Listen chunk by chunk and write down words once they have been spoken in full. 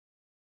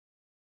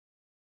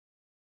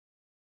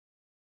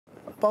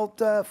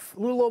about a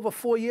little over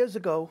 4 years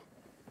ago,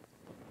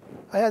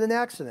 I had an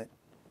accident.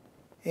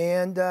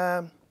 And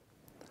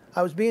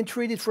I was being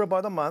treated for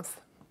about a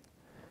month.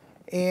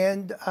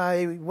 And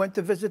I went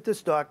to visit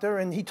this doctor,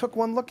 and he took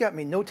one look at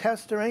me, no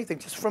test or anything,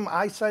 just from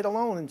eyesight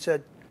alone, and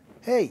said,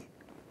 "Hey,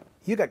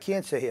 you got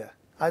cancer here.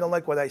 I don't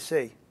like what I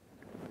see."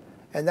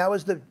 And that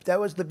was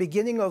the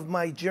beginning of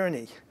my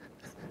journey.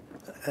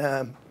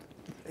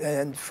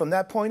 And from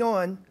that point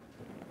on,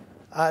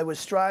 I was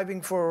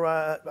striving for,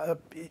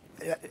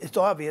 it's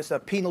obvious, a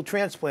penile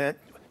transplant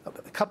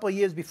a couple of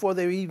years before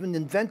they were even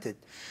invented.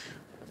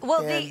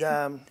 Well,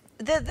 and,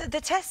 the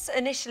tests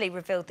initially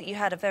revealed that you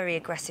had a very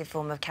aggressive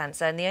form of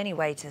cancer, and the only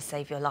way to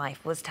save your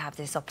life was to have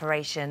this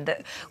operation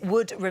that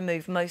would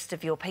remove most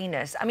of your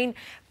penis. I mean,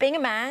 being a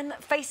man,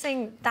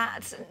 facing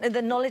that,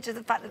 the knowledge of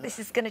the fact that this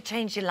is going to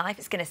change your life,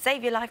 it's going to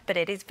save your life, but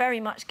it is very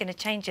much going to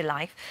change your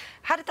life.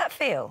 How did that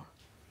feel?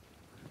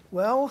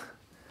 Well,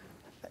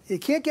 you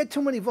can't get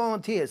too many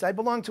volunteers. I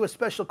belong to a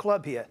special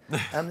club here.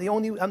 I'm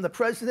the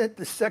president,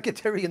 the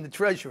secretary, and the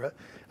treasurer.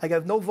 I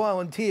have no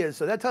volunteers,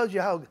 so that tells you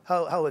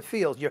how it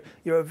feels.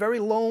 You're a very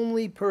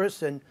lonely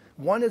person.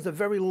 One is a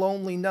very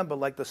lonely number,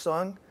 like the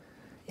song,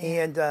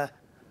 and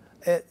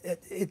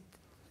it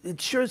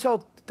sure as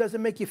hell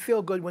doesn't make you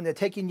feel good when they're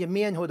taking your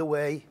manhood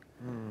away.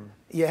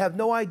 You have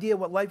no idea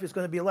what life is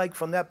going to be like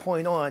from that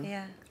point on.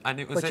 Yeah. And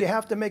it was but you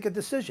have to make a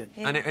decision.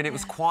 Yeah. And it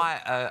was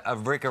quite a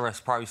rigorous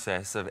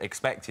process,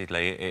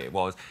 expectedly it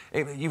was.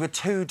 You were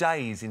 2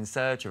 days in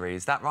surgery,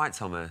 is that right,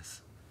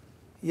 Thomas?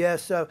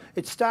 Yes,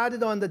 it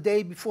started on the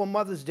day before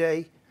Mother's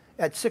Day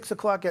at 6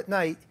 o'clock at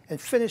night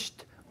and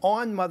finished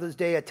on Mother's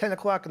Day at 10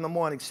 o'clock in the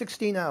morning,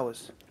 16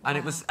 hours. And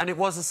it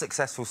was a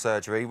successful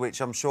surgery,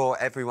 which I'm sure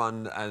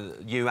everyone,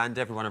 you and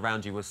everyone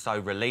around you was so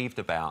relieved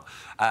about.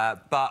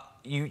 But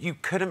you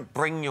couldn't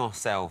bring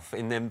yourself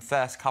in them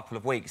first couple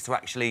of weeks to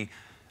actually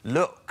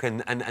look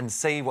and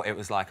see what it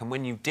was like. And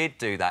when you did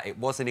do that, it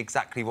wasn't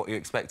exactly what you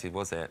expected,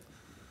 was it?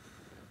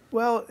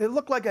 Well, it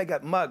looked like I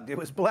got mugged. It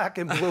was black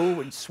and blue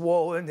and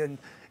swollen,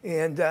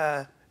 and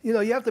you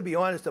know, you have to be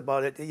honest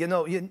about it. You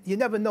know, you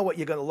never know what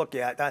you're going to look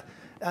at.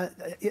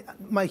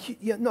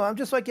 I'm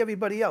just like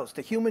everybody else.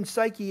 The human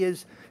psyche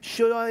is,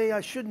 should I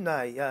or shouldn't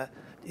I?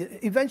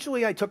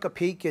 Eventually, I took a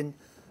peek,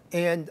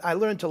 and I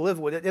learned to live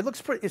with it.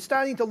 It's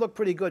starting to look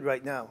pretty good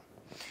right now.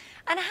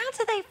 And how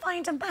do they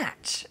find a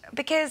match?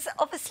 Because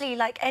obviously,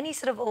 like any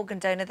sort of organ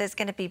donor, there's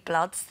going to be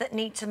bloods that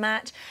need to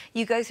match.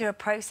 You go through a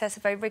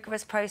very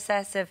rigorous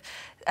process of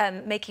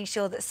making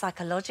sure that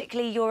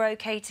psychologically you're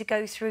okay to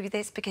go through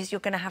this, because you're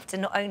going to have to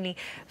not only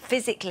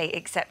physically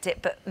accept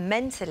it, but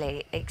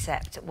mentally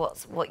accept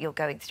what you're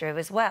going through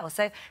as well.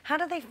 So how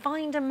do they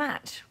find a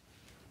match?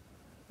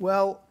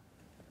 Well,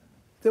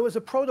 there was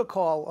a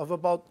protocol of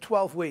about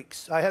 12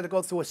 weeks. I had to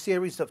go through a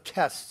series of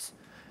tests.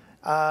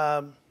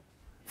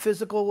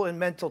 Physical and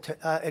mental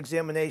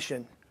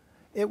examination.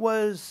 It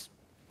was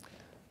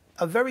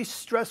a very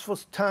stressful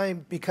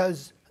time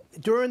because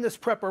during this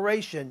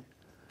preparation,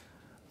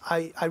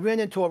 I ran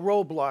into a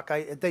roadblock.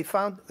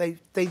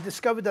 They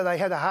discovered that I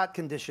had a heart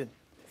condition,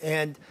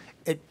 and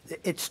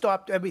it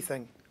stopped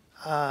everything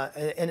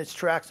in its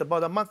tracks.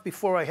 About a month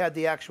before I had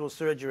the actual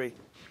surgery,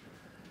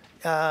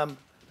 I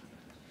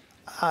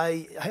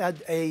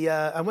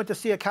went to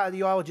see a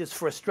cardiologist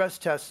for a stress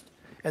test,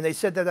 and they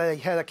said that I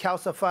had a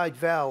calcified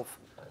valve.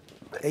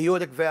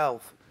 Aortic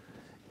valve,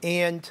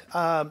 and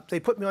they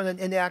put me on an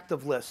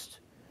inactive list.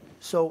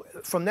 So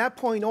from that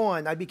point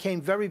on, I became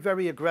very,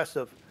 very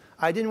aggressive.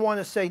 I didn't want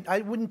to say,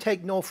 I wouldn't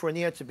take no for an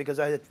answer because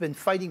I had been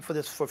fighting for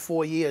this for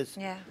 4 years.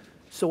 Yeah.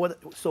 So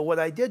what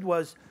I did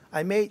was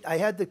I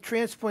had the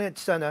transplant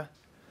center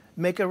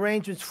make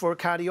arrangements for a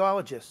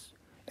cardiologist,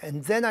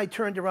 and then I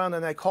turned around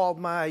and I called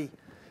my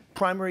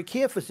primary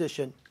care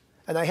physician,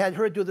 and I had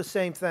her do the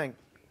same thing.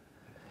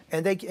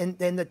 And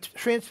the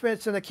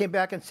transplant center came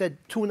back and said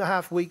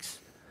 2.5 weeks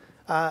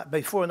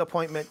before an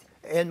appointment,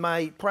 and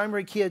my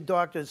primary care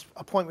doctor's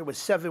appointment was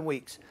 7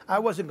 weeks. I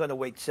wasn't going to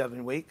wait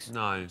 7 weeks.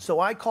 No.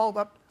 So I called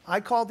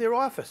their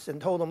office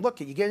and told them,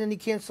 look, you get any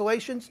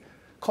cancellations?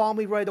 Call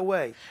me right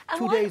away. And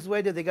 2 days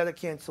later, they got a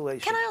cancellation.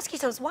 Can I ask you,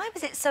 Thomas, why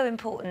was it so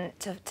important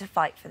to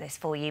fight for this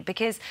for you?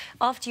 Because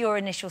after your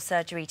initial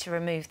surgery to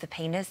remove the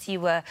penis, you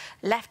were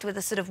left with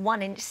a sort of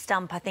 1-inch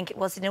stump, I think it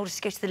was. In order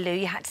to go to the loo,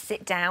 you had to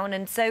sit down.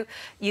 And so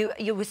you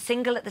were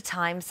single at the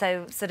time,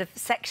 so sort of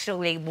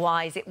sexually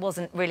wise, it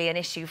wasn't really an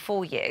issue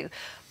for you.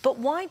 But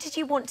why did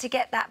you want to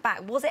get that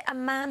back? Was it a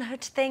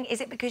manhood thing? Is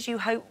it because you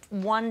hope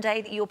one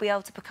day that you'll be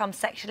able to become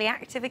sexually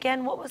active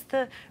again? What was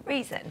the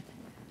reason?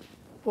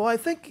 Well, I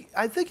think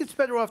it's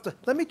better off to...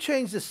 Let me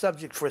change this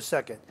subject for a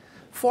second.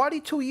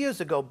 42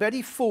 years ago,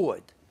 Betty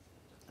Ford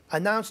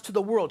announced to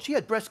the world she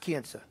had breast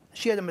cancer.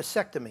 She had a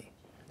mastectomy.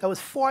 That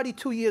was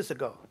 42 years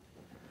ago.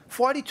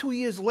 42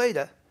 years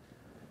later,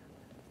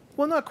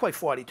 well, not quite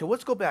 42.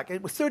 Let's go back.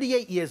 It was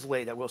 38 years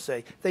later, we'll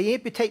say. They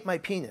amputate my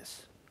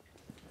penis.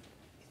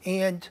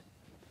 And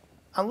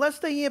unless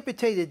they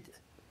amputate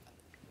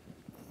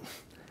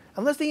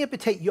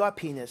your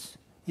penis,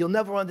 you'll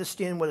never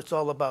understand what it's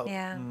all about.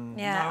 Yeah, No,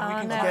 we yeah.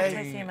 can No, totally I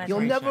totally imagine. You'll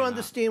never Appreciate that.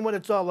 understand what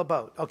it's all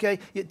about, okay?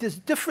 There's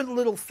different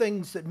little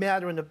things that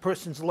matter in a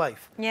person's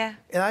life. Yeah.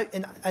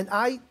 And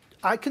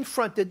I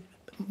confronted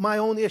my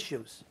own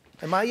issues.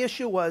 And my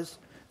issue was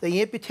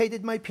they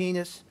amputated my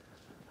penis.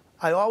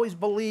 I always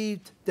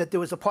believed that there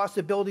was a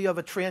possibility of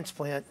a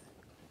transplant.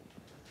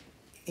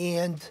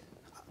 And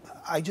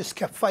I just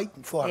kept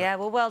fighting for it. Yeah,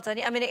 well done.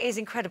 I mean, it is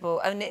incredible.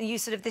 And you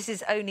sort of, this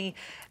is only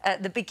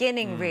the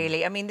beginning,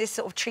 really. I mean, this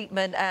sort of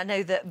treatment, I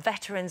know that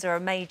veterans are a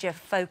major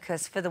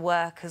focus for the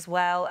work as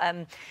well.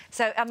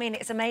 So, I mean,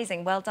 it's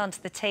amazing. Well done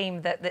to the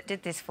team that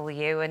did this for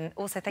you. And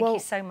also, thank you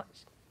so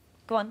much.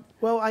 Go on.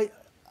 Well,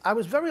 I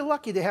was very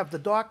lucky to have the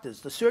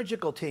doctors, the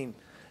surgical team.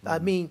 I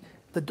mean,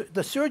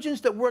 the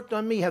surgeons that worked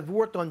on me have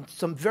worked on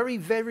some very,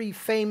 very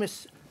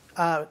famous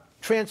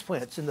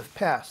transplants in the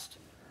past.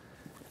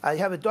 I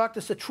have a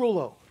Dr.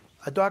 Citrullo,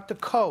 a Dr.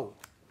 Coe,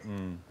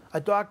 a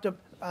Dr.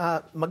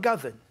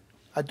 McGovern,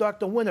 a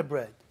Dr.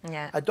 Winterbread,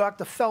 a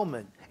Dr.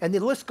 Feldman, and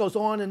the list goes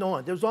on and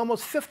on. There's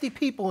almost 50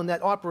 people in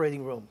that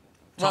operating room.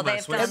 Well,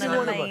 they've done Every an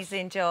one of us.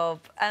 amazing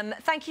job.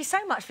 Thank you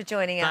so much for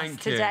joining us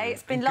today. Thank you.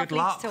 It's been And lovely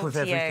to talk to you. Good luck with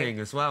everything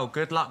as well.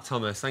 Good luck,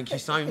 Thomas. Thank you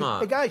so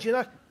much. Hey,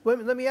 guys,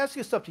 let me ask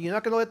you something. You're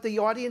not going to let the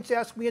audience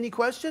ask me any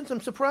questions?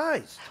 I'm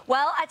surprised.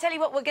 Well, I tell you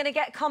what, we're going to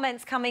get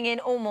comments coming in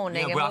all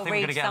morning, and we'll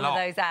read some of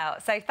those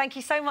out. So thank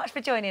you so much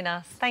for joining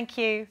us. Thank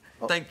you.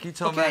 Thank you,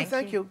 Thomas. Okay,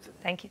 thank you.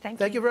 Thank you.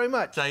 Thank you very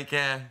much. Take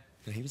care.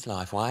 He was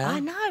live wire. I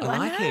know, I like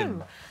I know.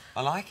 him.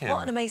 I like him.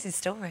 What an amazing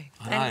story.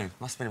 I know.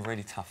 Must have been a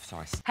really tough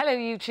story. Hello,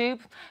 YouTube.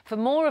 For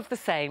more of the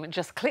same,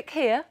 just click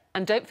here.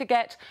 And don't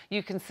forget,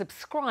 you can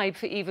subscribe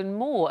for even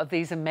more of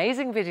these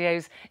amazing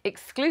videos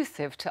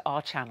exclusive to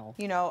our channel.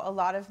 You know, a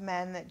lot of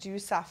men that do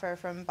suffer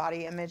from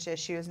body image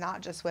issues,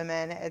 not just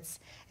women. It's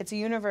a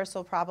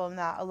universal problem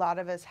that a lot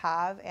of us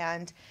have,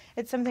 and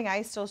it's something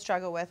I still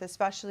struggle with,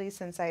 especially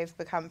since I've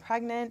become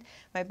pregnant.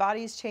 My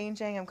body's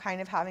changing. I'm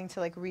kind of having to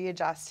like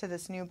readjust to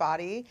this new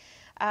body.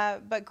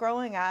 But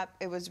growing up,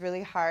 it was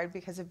really hard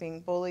because of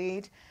being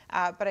bullied.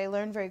 But I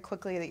learned very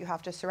quickly that you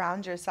have to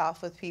surround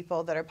yourself with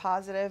people that are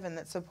positive and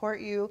that support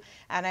you.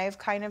 And I've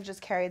kind of just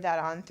carried that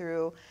on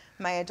through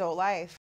my adult life.